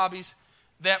personal hobbies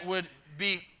that would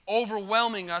be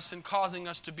overwhelming us and causing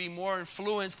us to be more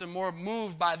influenced and more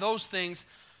moved by those things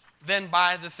than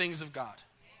by the things of God.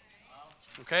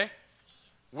 Okay?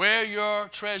 Where your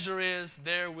treasure is,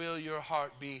 there will your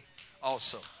heart be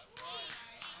also.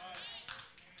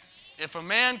 If a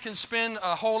man can spend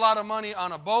a whole lot of money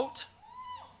on a boat,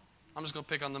 I'm just going to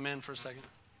pick on the men for a second,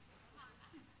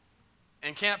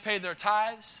 and can't pay their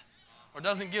tithes or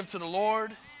doesn't give to the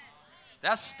Lord,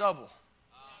 that's stubble.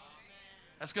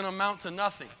 That's going to amount to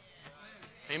nothing.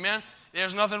 Amen?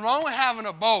 There's nothing wrong with having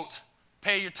a boat.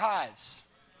 Pay your tithes.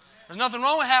 There's nothing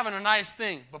wrong with having a nice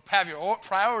thing, but have your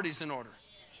priorities in order.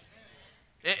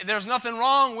 There's nothing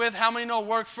wrong with how many know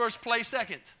work first, play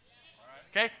second.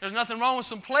 Okay? There's nothing wrong with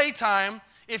some playtime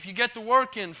if you get the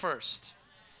work in first.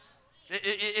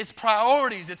 It's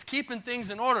priorities. It's keeping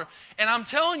things in order. And I'm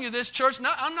telling you this, church,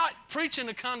 I'm not preaching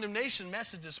a condemnation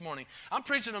message this morning. I'm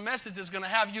preaching a message that's going to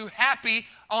have you happy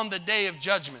on the day of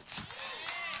judgment.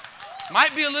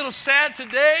 Might be a little sad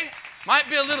today. Might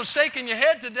be a little shaking your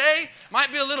head today.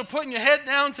 Might be a little putting your head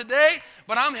down today.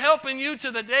 But I'm helping you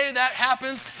to the day that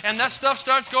happens and that stuff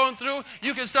starts going through.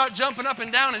 You can start jumping up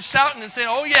and down and shouting and saying,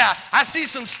 oh yeah, I see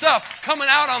some stuff coming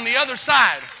out on the other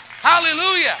side.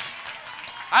 Hallelujah.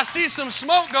 I see some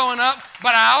smoke going up,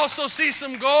 but I also see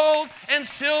some gold and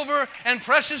silver and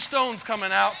precious stones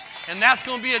coming out. And that's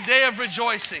going to be a day of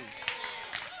rejoicing.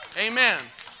 Amen.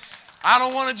 I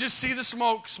don't want to just see the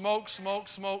smoke, smoke, smoke,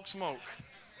 smoke, smoke.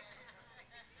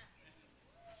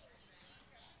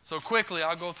 So quickly,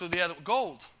 I'll go through the other.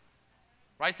 Gold.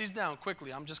 Write these down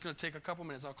quickly. I'm just going to take a couple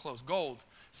minutes. I'll close. Gold.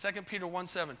 2 Peter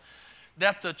 1:7.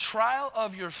 That the trial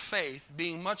of your faith,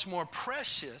 being much more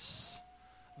precious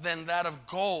than that of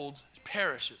gold,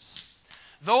 perishes,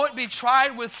 though it be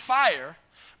tried with fire,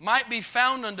 might be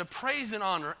found unto praise and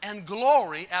honor and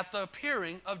glory at the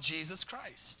appearing of Jesus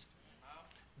Christ.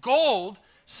 Gold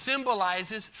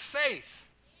symbolizes faith.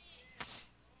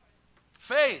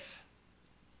 Faith.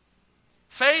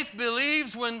 Faith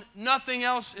believes when nothing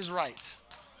else is right.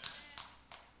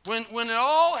 When it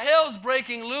all hell's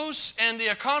breaking loose and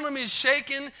the economy is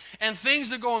shaking and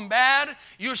things are going bad,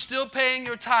 you're still paying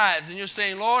your tithes and you're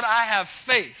saying, Lord, I have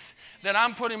faith that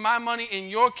I'm putting my money in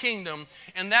your kingdom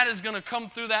and that is going to come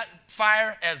through that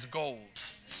fire as gold.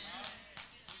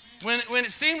 When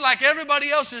it seemed like everybody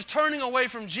else is turning away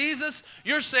from Jesus,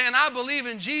 you're saying, I believe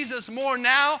in Jesus more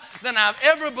now than I've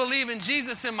ever believed in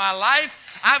Jesus in my life.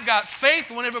 I've got faith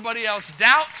when everybody else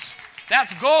doubts.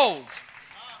 That's gold.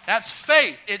 That's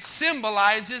faith. It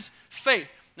symbolizes faith.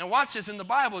 Now watch this. In the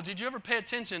Bible, did you ever pay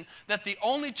attention that the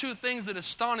only two things that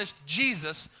astonished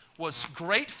Jesus was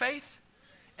great faith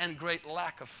and great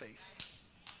lack of faith?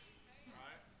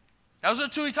 Those are the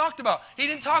two he talked about. He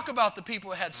didn't talk about the people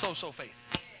who had so-so faith.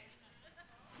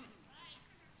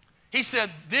 He said,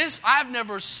 I've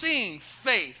never seen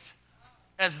faith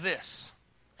as this.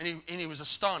 And he was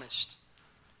astonished.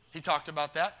 He talked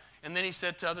about that. And then he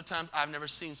said to other times, I've never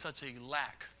seen such a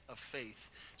lack of faith.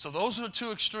 So those are the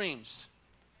two extremes.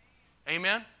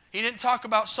 Amen? He didn't talk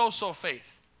about so-so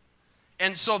faith.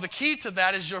 And so the key to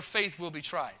that is your faith will be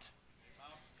tried.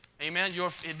 Amen?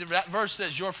 That verse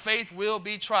says your faith will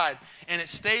be tried. And it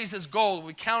stays as gold.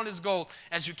 We count it as gold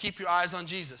as you keep your eyes on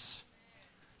Jesus.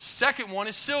 Second one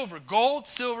is silver. Gold,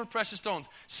 silver, precious stones.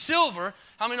 Silver,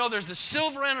 how many know there's a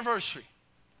silver anniversary?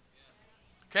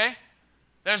 Okay?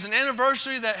 There's an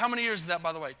anniversary that, how many years is that,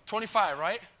 by the way? 25,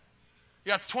 right?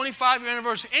 You got the 25-year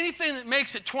anniversary. Anything that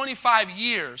makes it 25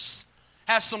 years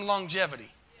has some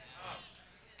longevity.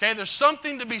 Okay? There's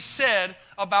something to be said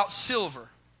about silver.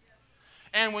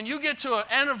 And when you get to an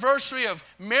anniversary of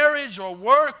marriage or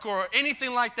work or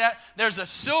anything like that, there's a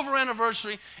silver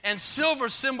anniversary, and silver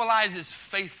symbolizes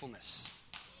faithfulness.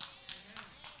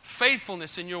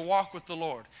 Faithfulness in your walk with the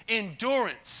Lord.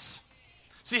 Endurance.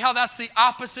 See how that's the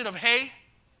opposite of hay?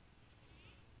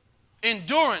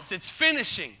 Endurance, it's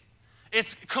finishing.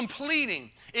 It's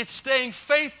completing. It's staying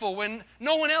faithful when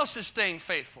no one else is staying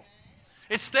faithful.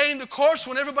 It's staying the course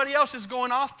when everybody else is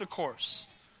going off the course.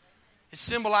 It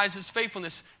symbolizes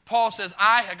faithfulness. Paul says,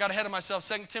 I got ahead of myself,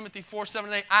 2 Timothy 4, 7,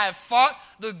 and 8. I have fought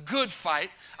the good fight.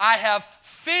 I have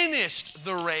finished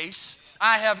the race.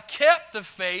 I have kept the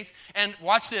faith. And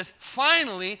watch this.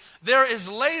 Finally, there is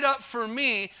laid up for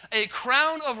me a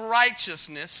crown of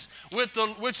righteousness,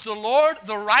 which the Lord,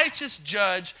 the righteous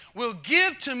judge, will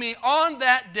give to me on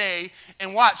that day.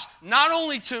 And watch, not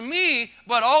only to me,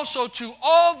 but also to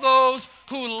all those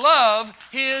who love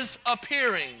his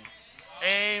appearing.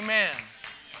 Amen.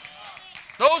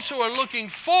 Those who are looking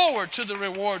forward to the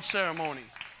reward ceremony.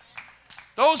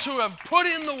 Those who have put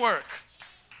in the work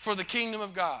for the kingdom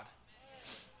of God.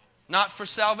 Not for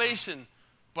salvation,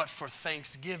 but for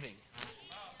thanksgiving.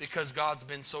 Because God's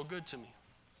been so good to me.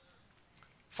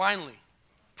 Finally,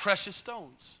 precious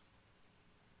stones.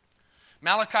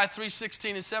 Malachi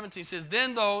 3:16 and 17 says,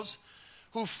 Then those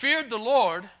who feared the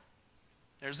Lord,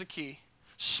 there's a key,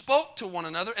 spoke to one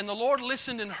another, and the Lord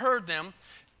listened and heard them.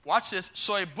 Watch this.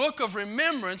 So a book of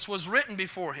remembrance was written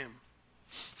before him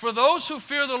for those who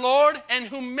fear the Lord and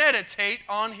who meditate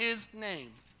on his name.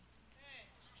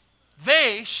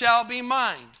 They shall be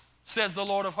mine, says the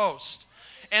Lord of hosts.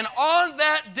 And on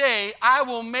that day I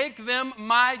will make them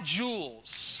my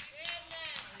jewels.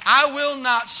 I will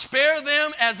not spare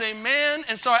them as a man,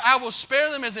 I will spare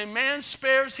them as a man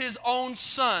spares his own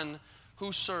son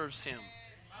who serves him.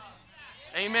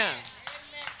 Amen.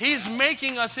 He's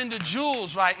making us into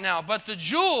jewels right now. But the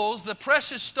jewels, the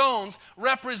precious stones,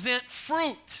 represent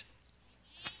fruit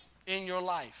in your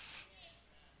life.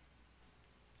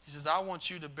 He says, I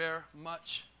want you to bear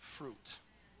much fruit.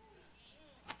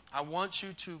 I want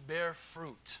you to bear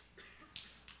fruit.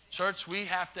 Church, we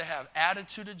have to have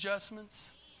attitude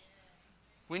adjustments.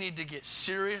 We need to get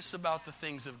serious about the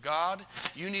things of God.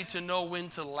 You need to know when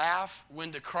to laugh,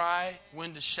 when to cry,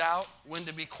 when to shout, when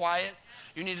to be quiet.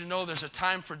 You need to know there's a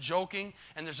time for joking,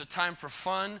 and there's a time for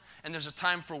fun, and there's a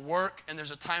time for work, and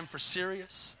there's a time for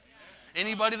serious.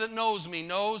 Anybody that knows me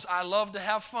knows I love to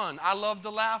have fun. I love to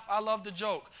laugh. I love to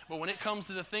joke. But when it comes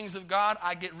to the things of God,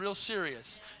 I get real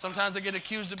serious. Sometimes I get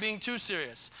accused of being too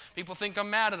serious. People think I'm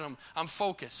mad at them. I'm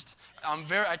focused.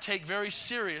 I take very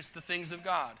serious the things of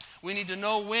God. We need to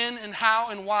know when and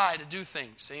how and why to do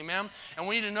things. Amen? And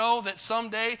we need to know that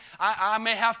someday I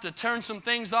may have to turn some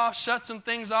things off, shut some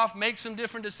things off, make some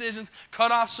different decisions,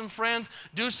 cut off some friends,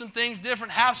 do some things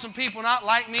different, have some people not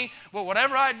like me. But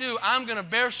whatever I do, I'm going to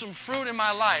bear some fruit in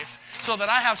my life so that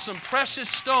I have some precious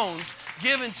stones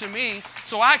given to me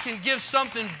so I can give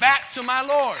something back to my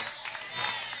Lord.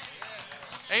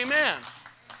 Amen.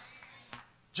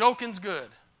 Joking's good.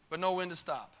 But know when to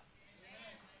stop.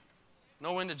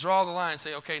 Know when to draw the line and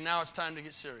say, okay, now it's time to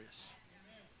get serious.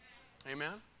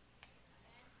 Amen?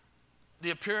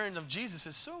 The appearing of Jesus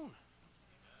is soon.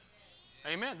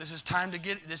 Amen. It's time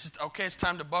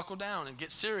to buckle down and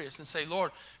get serious and say,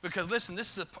 Lord, because listen,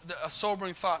 this is a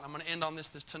sobering thought. I'm going to end on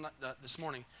this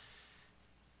morning.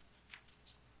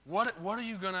 What are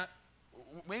you going to,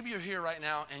 maybe you're here right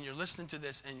now and you're listening to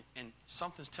this and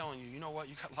something's telling you, you know what,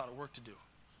 you got a lot of work to do.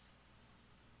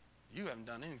 You haven't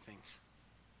done anything.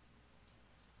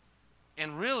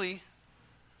 And really,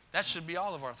 that should be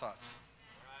all of our thoughts.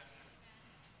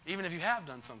 Even if you have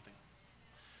done something.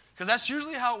 Because that's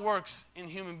usually how it works in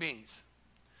human beings.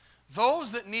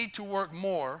 Those that need to work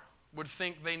more would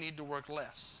think they need to work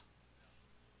less.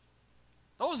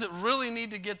 Those that really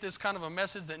need to get this kind of a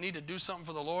message, that need to do something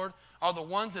for the Lord, are the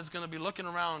ones that's going to be looking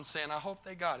around saying, I hope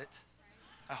they got it.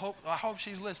 I hope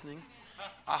she's listening.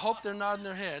 I hope they're nodding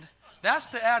their head. That's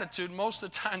the attitude most of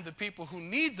the time the people who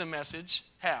need the message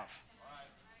have.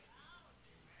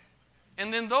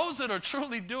 And then those that are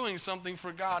truly doing something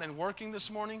for God and working this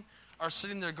morning are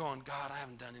sitting there going, God, I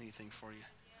haven't done anything for you.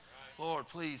 Lord,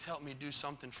 please help me do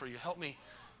something for you. Help me,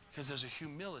 because there's a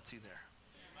humility there.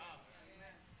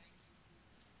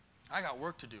 I got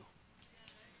work to do.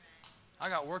 I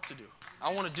got work to do.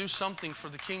 I want to do something for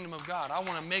the kingdom of God. I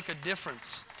want to make a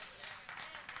difference.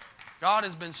 God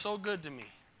has been so good to me.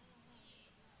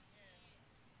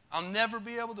 I'll never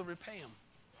be able to repay him.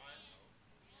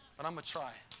 But I'm going to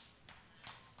try.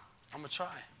 I'm going to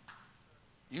try.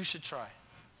 You should try.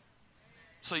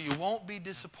 So you won't be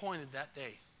disappointed that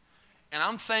day. And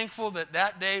I'm thankful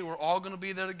that day we're all going to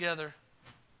be there together.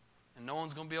 And no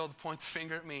one's going to be able to point the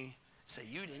finger at me. Say,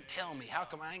 you didn't tell me. How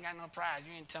come I ain't got no pride?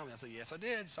 You didn't tell me. I said, yes, I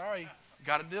did. Sorry.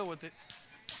 Got to deal with it.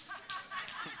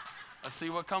 Let's see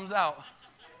what comes out.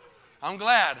 I'm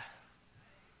glad.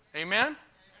 Amen?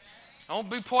 Don't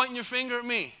be pointing your finger at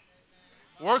me.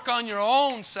 Work on your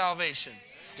own salvation.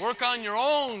 Work on your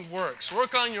own works.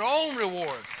 Work on your own reward.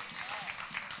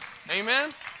 Amen?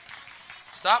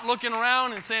 Stop looking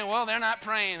around and saying, well, they're not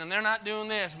praying and they're not doing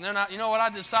this and they're not. You know what? I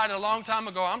decided a long time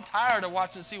ago, I'm tired of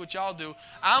watching and see what y'all do.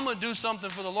 I'm going to do something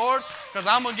for the Lord because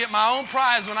I'm going to get my own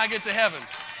prize when I get to heaven.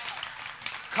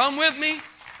 Come with me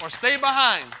or stay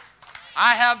behind.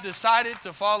 I have decided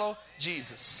to follow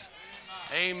Jesus.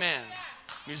 Amen.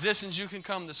 Musicians, you can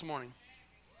come this morning.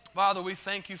 Father, we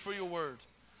thank you for your word.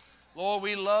 Lord,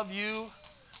 we love you.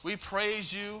 We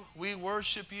praise you. We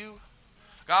worship you.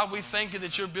 God, we thank you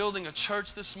that you're building a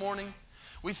church this morning.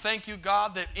 We thank you,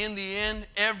 God, that in the end,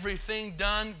 everything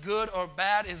done, good or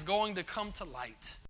bad, is going to come to light.